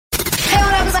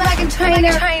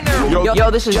Trainer.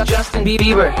 Yo, this is Justin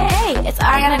Bieber. Hey, it's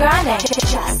Ariana Grande.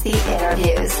 Just the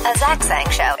Interviews, a Zach Sang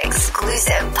Show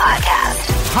exclusive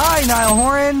podcast. Hi, Niall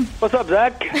Horan. What's up,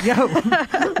 Zach? Yo,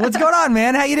 what's going on,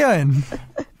 man? How you doing?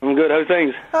 I'm good. How's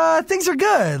things? Things are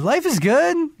good. Life is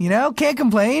good. You know, can't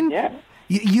complain. Yeah.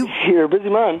 You're a busy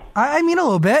man. I mean, a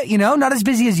little bit. You know, not as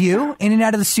busy as you. In and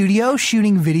out of the studio,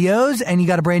 shooting videos, and you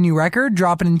got a brand new record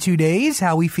dropping in 2 days.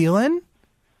 How we feeling?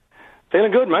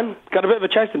 Feeling good, man. Got a bit of a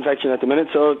chest infection at the minute,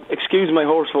 so excuse my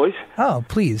hoarse voice. Oh,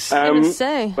 please.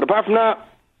 But apart from that,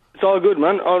 it's all good,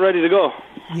 man. All ready to go.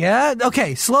 Yeah?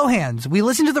 Okay, Slow Hands. We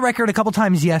listened to the record a couple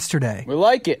times yesterday. We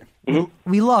like it.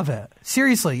 We love it.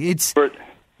 Seriously, it's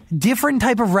different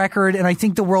type of record, and I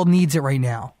think the world needs it right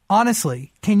now.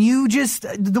 Honestly, can you just...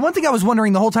 The one thing I was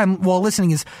wondering the whole time while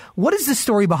listening is, what is the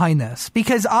story behind this?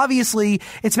 Because obviously,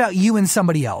 it's about you and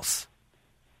somebody else.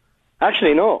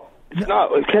 Actually, no. It's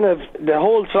not. It's kind of... The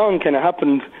whole song kind of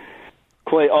happened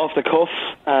quite off the cuff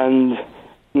and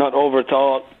not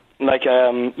overthought. Like,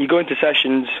 you go into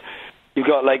sessions, you've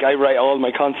got, like, I write all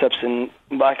my concepts in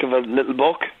the back of a little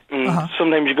book, and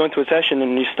sometimes you go into a session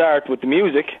and you start with the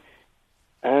music,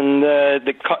 and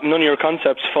none of your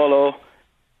concepts follow,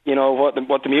 you know, what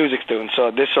the music's doing.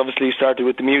 So this obviously started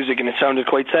with the music, and it sounded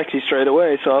quite sexy straight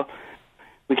away, so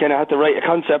we kind of had to write a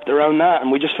concept around that, and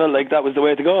we just felt like that was the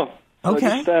way to go.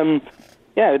 Okay. So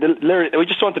just, we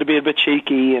just wanted to be a bit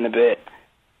cheeky and a bit,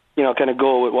 you know, kind of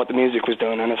go with what the music was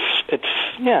doing, and I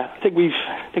think we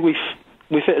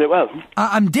fitted it well.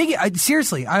 I'm digging.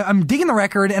 Seriously, I'm digging the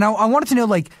record, and I wanted to know,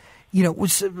 like, you know,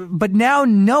 but now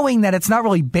knowing that it's not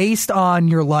really based on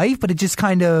your life, but it just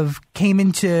kind of came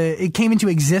into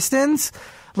existence.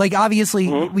 Like, obviously,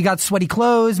 we got Sweaty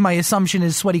Clothes. My assumption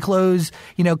is Sweaty Clothes,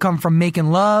 you know, come from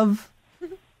making love.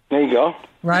 There you go.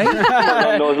 Right?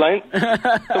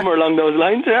 Somewhere along those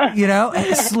lines, yeah. You know,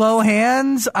 Slow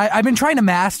Hands. I've been trying to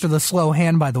master the slow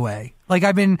hand, by the way. Like,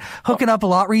 I've been hooking up a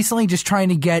lot recently, just trying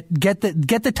to get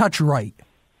the touch right.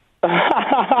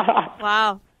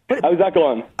 Wow. How's that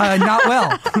going? Not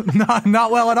well. not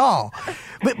well at all.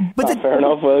 But fair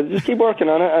enough. Just keep working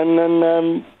on it, and then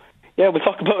we'll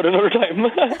talk about it another time.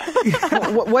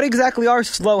 What exactly are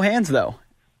slow hands, though?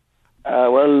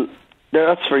 Well,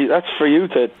 that's for you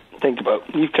to think about.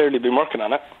 You've clearly been working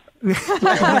on it. It's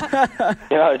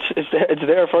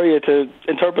there for you to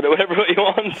interpret it whatever way you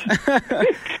want.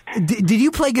 Did you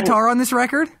play guitar on this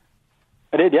record?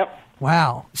 I did, yep.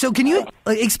 Wow. So can you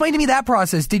explain to me that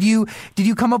process? Did you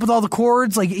come up with all the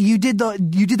chords? Like, you did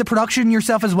the production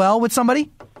yourself as well with somebody?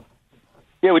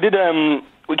 Yeah, we did.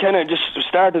 We kind of just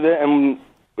started it, and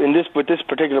with this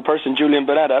particular person, Julian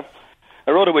Bonetta.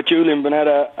 I wrote it with Julian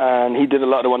Bonetta, and he did a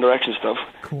lot of the One Direction stuff.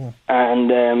 Cool.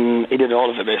 And he did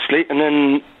all of it, basically. And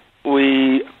then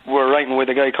we were writing with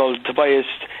a guy called Tobias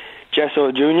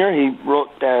Jesso Jr. He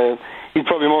wrote... he's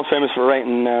probably most famous for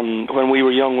writing When We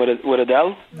Were Young with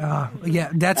Adele. Yeah,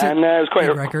 that's it was quite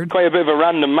a bit of a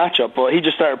random matchup, but he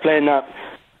just started playing that,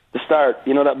 the start,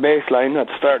 you know, that bass line at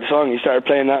the start of the song. He started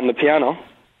playing that on the piano,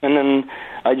 and then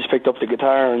I just picked up the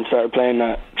guitar and started playing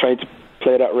that, tried to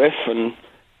play that riff, and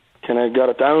kind of got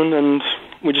it down, and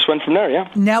we just went from there, yeah.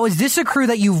 Now, is this a crew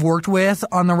that you've worked with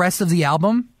on the rest of the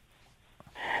album?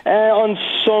 On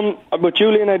some, with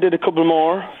Julian I did a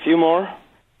few more.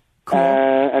 Cool.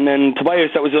 And then Tobias,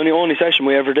 that was the only session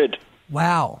we ever did.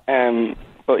 Wow.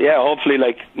 But yeah, hopefully,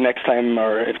 like, next time,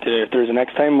 or if there's a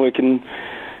next time, we can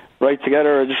write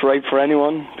together or just write for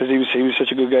anyone, because he was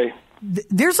such a good guy.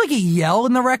 There's like a yell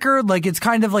in the record, like it's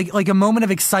kind of like a moment of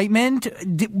excitement.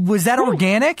 Was that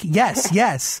organic? Yes.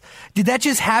 Did that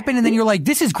just happen and then you're like,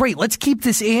 this is great, let's keep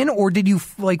this in, or did you,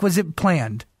 like, was it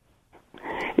planned?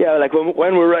 Yeah, like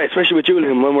when we're writing, especially with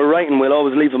Julian, when we're writing, we'll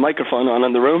always leave a microphone on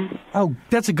in the room. Oh,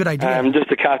 that's a good idea. Just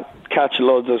to catch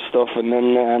loads of stuff, and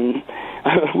then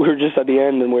we were just at the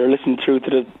end and we were listening through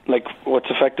to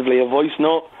what's effectively a voice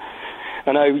note.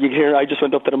 And I just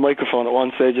went up to the microphone at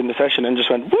one stage in the session and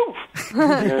just went, woo!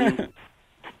 And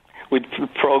we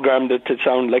programmed it to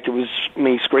sound like it was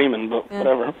me screaming, but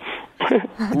whatever.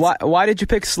 Why did you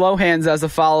pick Slow Hands as a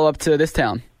follow-up to This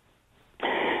Town?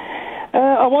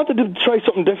 I wanted to try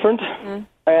something different.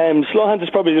 Slow Hands is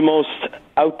probably the most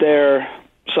out there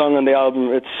song on the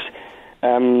album. It's,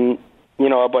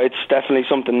 but it's definitely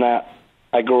something that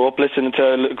I grew up listening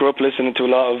to a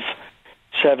lot of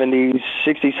 60s,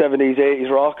 70s, 80s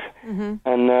rock.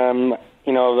 And,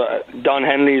 Don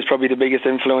Henley is probably the biggest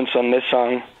influence on this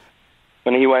song.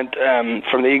 When he went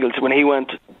from the Eagles, when he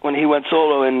went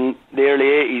solo in the early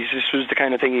 80s, this was the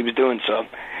kind of thing he was doing, so...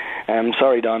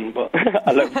 sorry, Don, but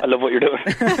I love what you're doing.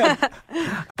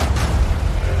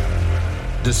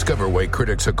 Discover why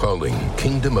critics are calling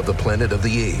Kingdom of the Planet of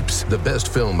the Apes the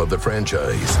best film of the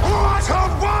franchise. What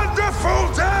a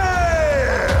wonderful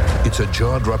day! It's a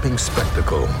jaw-dropping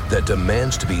spectacle that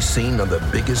demands to be seen on the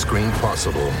biggest screen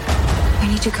possible.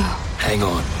 I need to go. Hang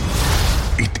on.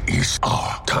 It is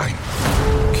our time.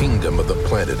 Kingdom of the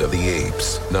Planet of the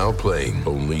Apes. Now playing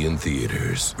only in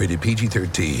theaters. Rated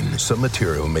PG-13. Some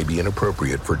material may be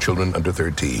inappropriate for children under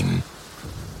 13.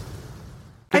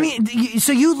 I mean,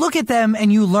 so you look at them and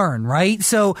you learn, right?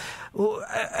 So,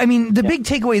 I mean, the big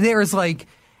takeaway there is like,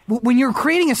 when you're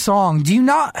creating a song,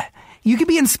 you could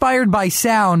be inspired by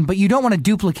sound, but you don't want to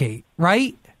duplicate,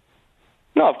 right?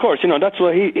 No, of course. That's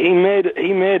what he made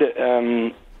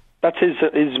it. That's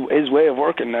his way of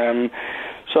working.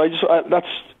 So that's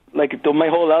like my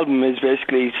whole album is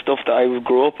basically stuff that I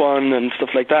grew up on and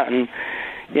stuff like that. And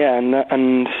yeah,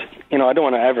 and I don't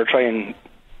want to ever try and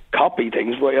copy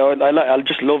things, but I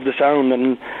just love the sound,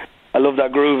 and I love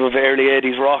that groove of early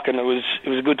 '80s rock, and it was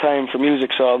a good time for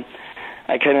music. So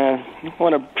I kind of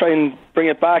want to try and bring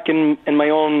it back in my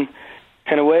own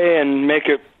kind of way and make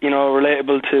it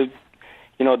relatable to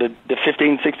the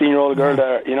 15, 16-year-old girl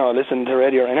that listen to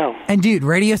radio right now. And dude,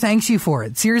 radio thanks you for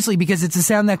it, seriously, because it's a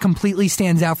sound that completely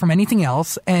stands out from anything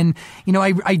else. And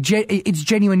it's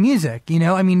genuine music.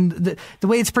 I mean, the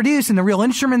way it's produced and the real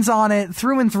instruments on it,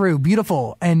 through and through,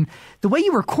 beautiful. And the way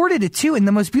you recorded it too, in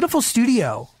the most beautiful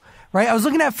studio. Right, I was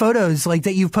looking at photos like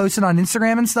that you've posted on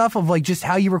Instagram and stuff of like just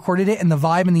how you recorded it and the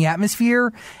vibe and the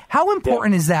atmosphere. How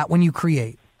important is that when you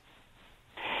create?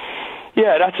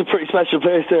 Yeah, that's a pretty special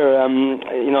place there. A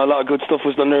lot of good stuff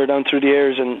was done there down through the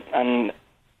years, and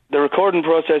the recording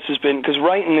process has been, because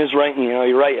writing is writing.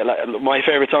 You write. My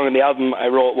favorite song on the album I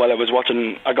wrote while I was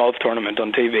watching a golf tournament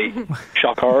on TV.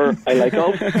 Shocker, I like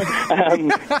golf. I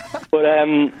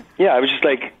was just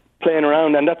like playing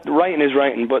around, and that writing is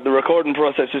writing, but the recording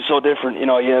process is so different.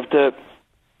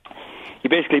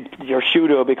 Your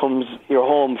studio becomes your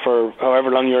home for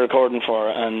however long you're recording for,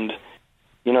 and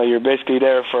you're basically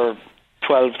there for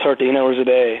 12, 13 hours a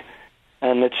day,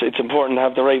 and it's important to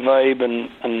have the right vibe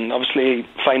and obviously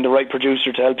find the right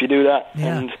producer to help you do that.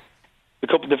 Yeah. And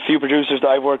the few producers that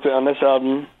I've worked with on this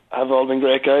album have all been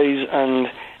great guys, and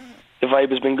the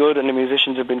vibe has been good, and the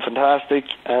musicians have been fantastic,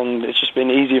 and it's just been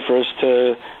easy for us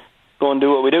to go and do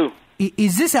what we do.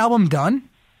 Is this album done?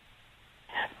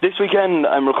 This weekend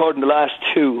I'm recording the last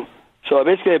two. So I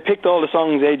picked all the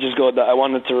songs ages ago that I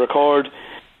wanted to record,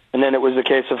 and then it was a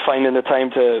case of finding the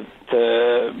time to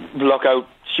block out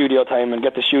studio time and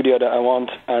get the studio that I want,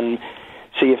 and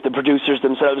see if the producers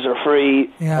themselves are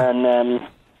free, and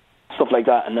stuff like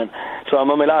that. And then, so I'm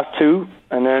on my last two,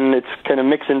 and then it's kind of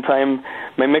mixing time.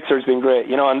 My mixer's been great,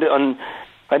 and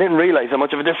I didn't realize how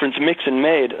much of a difference mixing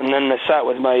made. And then I sat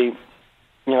with my,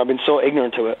 I've been so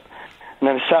ignorant to it, and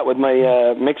then I sat with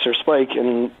my mixer Spike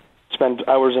and spent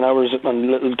hours and hours on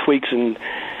little tweaks and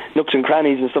nooks and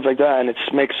crannies and stuff like that, and it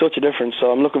makes such a difference. So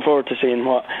I'm looking forward to seeing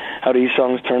how these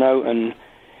songs turn out. And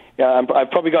yeah, I've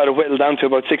probably got it whittled down to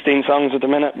about 16 songs at the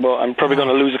minute, but I'm probably going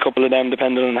to lose a couple of them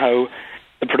depending on how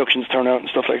the productions turn out and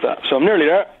stuff like that. So I'm nearly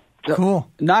there. Cool.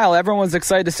 Niall, everyone's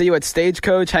excited to see you at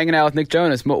Stagecoach hanging out with Nick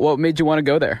Jonas. What made you want to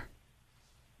go there?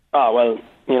 Oh, well,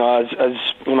 as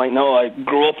you might know, I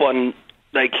grew up on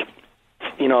like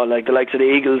the likes of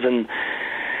the Eagles and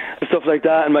stuff like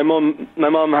that, and my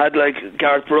mum had like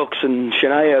Garth Brooks and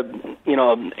Shania,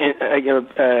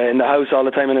 in the house all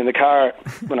the time and in the car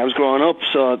when I was growing up.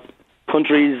 So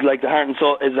country is like the heart and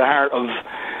soul, is the heart of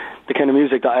the kind of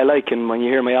music that I like. And when you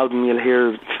hear my album, you'll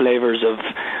hear flavors of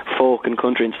folk and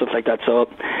country and stuff like that. So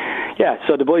yeah,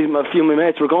 so the boys, a few of my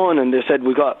mates were going, and they said,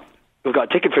 we've got a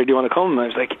ticket for you, do you want to come? And I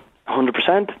was like,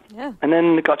 100%. Yeah. And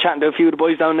then got chatting to a few of the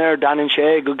boys down there, Dan and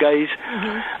Shay, good guys.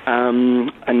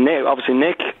 And Nick, obviously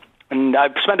Nick. And I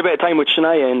spent a bit of time with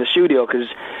Shania in the studio, because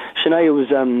Shania was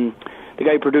the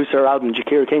guy who produced our album.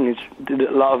 Jakira King did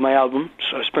a lot of my album,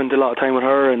 so I spent a lot of time with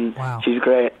her, and she's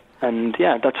great. And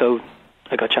yeah, that's how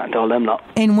I got chatting to all them lot.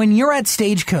 And when you're at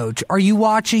Stagecoach, are you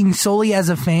watching solely as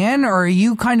a fan, or are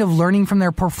you kind of learning from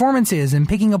their performances and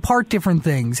picking apart different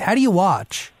things? How do you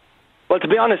watch? Well, to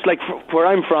be honest, like where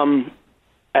I'm from,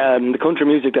 the country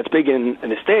music that's big in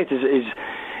the States is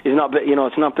not,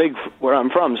 it's not big where I'm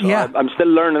from. So yeah. I'm still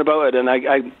learning about it, and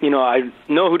I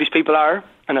know who these people are,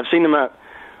 and I've seen them at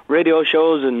radio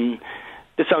shows. And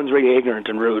this sounds really ignorant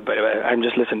and rude, by the way. I'm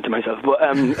just listening to myself, but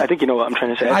I think you know what I'm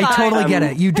trying to say. I totally get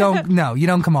it. You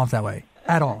don't come off that way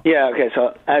at all. Yeah. Okay.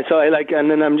 So I like, and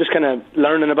then I'm just kind of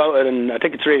learning about it, and I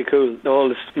think it's really cool. The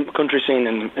whole country scene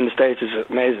in the States is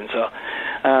amazing. So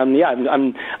I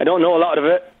don't know a lot of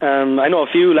it. I know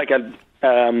a few, like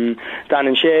Dan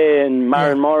and Shay and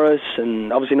Maren Morris,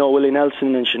 and obviously know Willie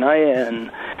Nelson and Shania,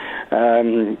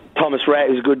 and Thomas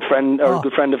Rhett is a good friend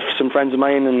of some friends of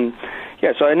mine, and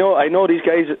yeah, so I know these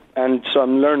guys, and so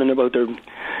I'm learning about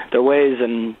their ways,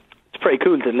 and it's pretty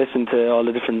cool to listen to all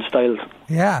the different styles.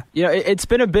 Yeah. You know, it's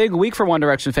been a big week for One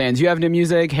Direction fans. You have new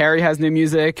music. Harry has new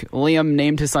music. Liam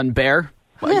named his son Bear.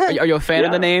 Are you a fan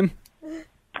of the name?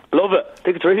 Love it. I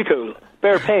think it's really cool.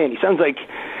 Bear Payne. He sounds like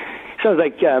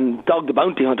Dog the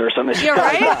Bounty Hunter or something. You're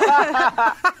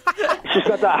right. It's just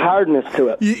got that hardness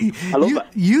to it. I love it.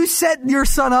 You set your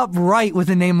son up right with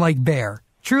a name like Bear.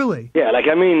 Truly. Yeah, like,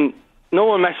 I mean, no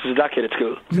one messes with that kid at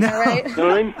school. No. Right. You know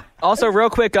what I mean? Also, real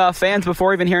quick, fans,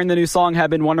 before even hearing the new song, have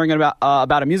been wondering about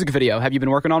a music video. Have you been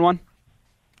working on one?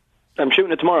 I'm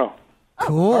shooting it tomorroll.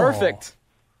 Cool. Perfect.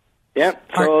 Yeah,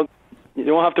 so you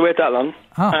don't have to wait that long.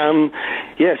 Oh.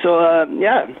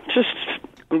 Just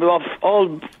I'm off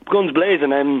all guns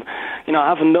blazing. I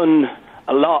haven't done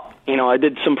a lot. You know, I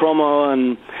did some promo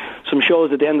and some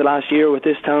shows at the end of last year with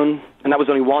This Town, and that was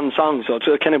only one song, so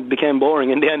it kind of became boring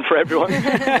in the end for everyone.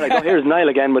 Like, oh, here's Niall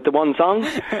again with the one song.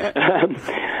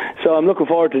 So I'm looking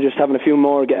forward to just having a few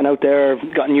more, getting out there.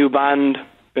 Got a new band,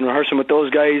 been rehearsing with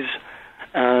those guys.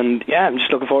 And yeah, I'm just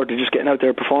looking forward to just getting out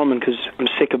there performing, because I'm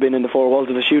sick of being in the four walls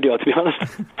of a studio, to be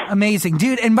honest. Amazing,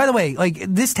 dude. And by the way, like,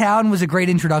 This Town was a great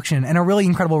introduction and a really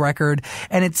incredible record,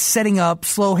 and it's setting up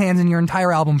Slow Hands and your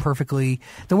entire album perfectly.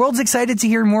 The world's excited to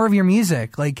hear more of your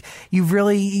music. Like, you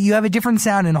have a different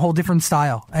sound and a whole different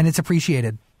style, and it's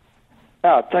appreciated.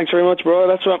 Yeah, thanks very much, bro.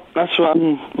 That's what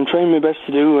I'm trying my best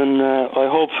to do, and I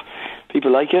hope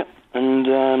people like it. And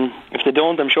if they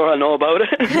don't, I'm sure I'll know about it.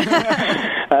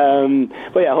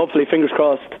 But yeah, hopefully, fingers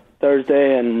crossed,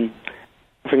 Thursday, and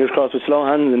fingers crossed with Slow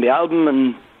Hands and the album,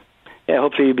 and yeah,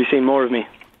 hopefully you'll be seeing more of me.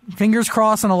 Fingers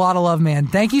crossed and a lot of love, man.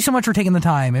 Thank you so much for taking the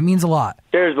time. It means a lot.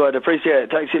 Cheers, bud. Appreciate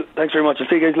it. Thanks very much. I'll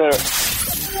see you guys later.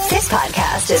 This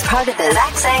podcast is part of the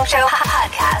Zach Sang Show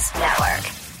Podcast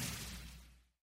Network.